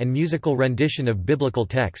 accentuation, and musical rendition of biblical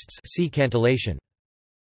texts, see cantillation.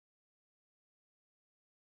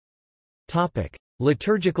 Topic: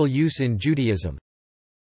 Liturgical use in Judaism.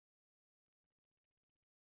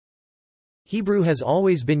 Hebrew has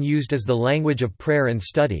always been used as the language of prayer and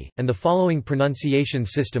study, and the following pronunciation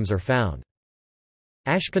systems are found.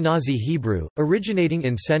 Ashkenazi Hebrew, originating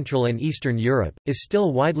in Central and Eastern Europe, is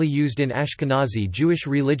still widely used in Ashkenazi Jewish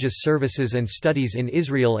religious services and studies in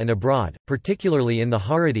Israel and abroad, particularly in the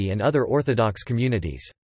Haredi and other Orthodox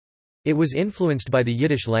communities. It was influenced by the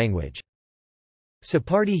Yiddish language.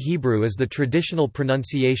 Sephardi Hebrew is the traditional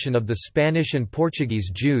pronunciation of the Spanish and Portuguese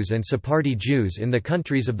Jews and Sephardi Jews in the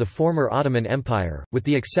countries of the former Ottoman Empire, with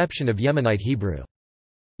the exception of Yemenite Hebrew.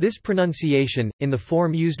 This pronunciation, in the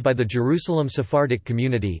form used by the Jerusalem Sephardic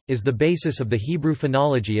community, is the basis of the Hebrew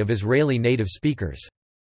phonology of Israeli native speakers.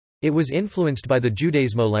 It was influenced by the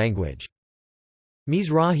Judaismo language.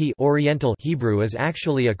 Mizrahi Oriental Hebrew is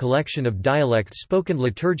actually a collection of dialects spoken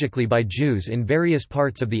liturgically by Jews in various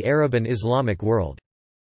parts of the Arab and Islamic world.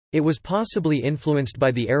 It was possibly influenced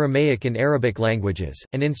by the Aramaic and Arabic languages,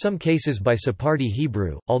 and in some cases by Sephardi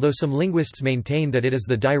Hebrew, although some linguists maintain that it is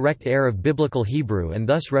the direct heir of Biblical Hebrew and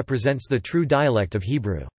thus represents the true dialect of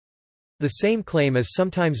Hebrew. The same claim is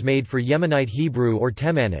sometimes made for Yemenite Hebrew or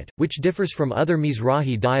Temanite, which differs from other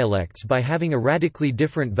Mizrahi dialects by having a radically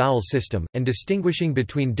different vowel system, and distinguishing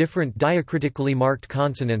between different diacritically marked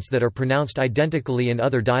consonants that are pronounced identically in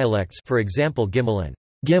other dialects, for example Gimel and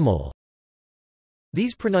Gimel.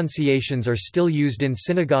 These pronunciations are still used in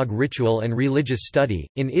synagogue ritual and religious study,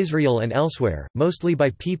 in Israel and elsewhere, mostly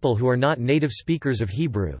by people who are not native speakers of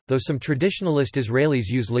Hebrew, though some traditionalist Israelis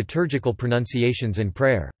use liturgical pronunciations in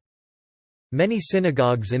prayer. Many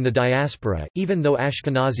synagogues in the diaspora, even though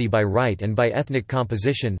Ashkenazi by right and by ethnic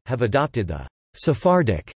composition, have adopted the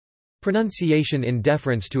Sephardic pronunciation in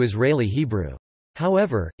deference to Israeli Hebrew.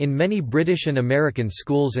 However, in many British and American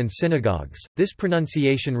schools and synagogues, this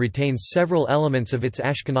pronunciation retains several elements of its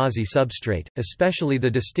Ashkenazi substrate, especially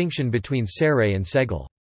the distinction between sereh and segel.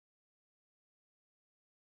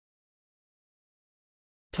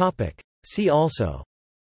 See also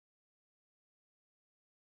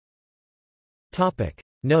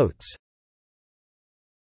Notes.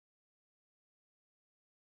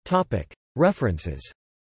 References.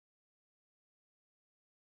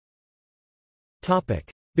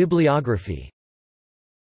 Bibliography.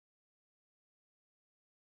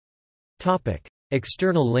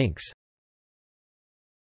 External links.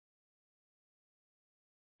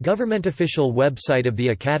 Government official website of the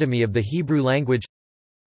Academy of the Hebrew Language.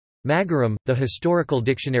 Magaram, the historical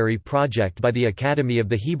dictionary project by the Academy of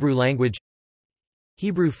the Hebrew Language.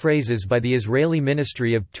 Hebrew phrases by the Israeli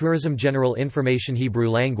Ministry of Tourism. General information. Hebrew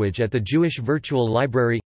language at the Jewish Virtual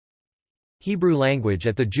Library. Hebrew language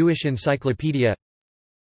at the Jewish Encyclopedia.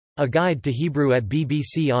 A Guide to Hebrew at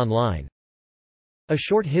BBC Online. A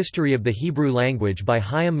Short History of the Hebrew Language by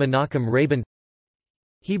Chaim Menachem Rabin.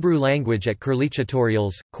 Hebrew language at Curly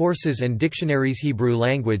tutorials, courses and dictionaries. Hebrew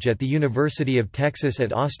language at the University of Texas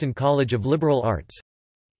at Austin College of Liberal Arts.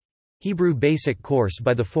 Hebrew basic course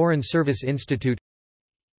by the Foreign Service Institute.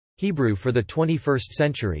 Hebrew for the 21st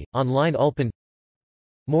Century, online Ulpan.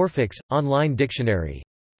 Morphix, online dictionary.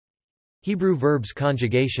 Hebrew verbs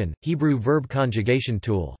conjugation, Hebrew verb conjugation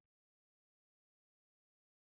tool.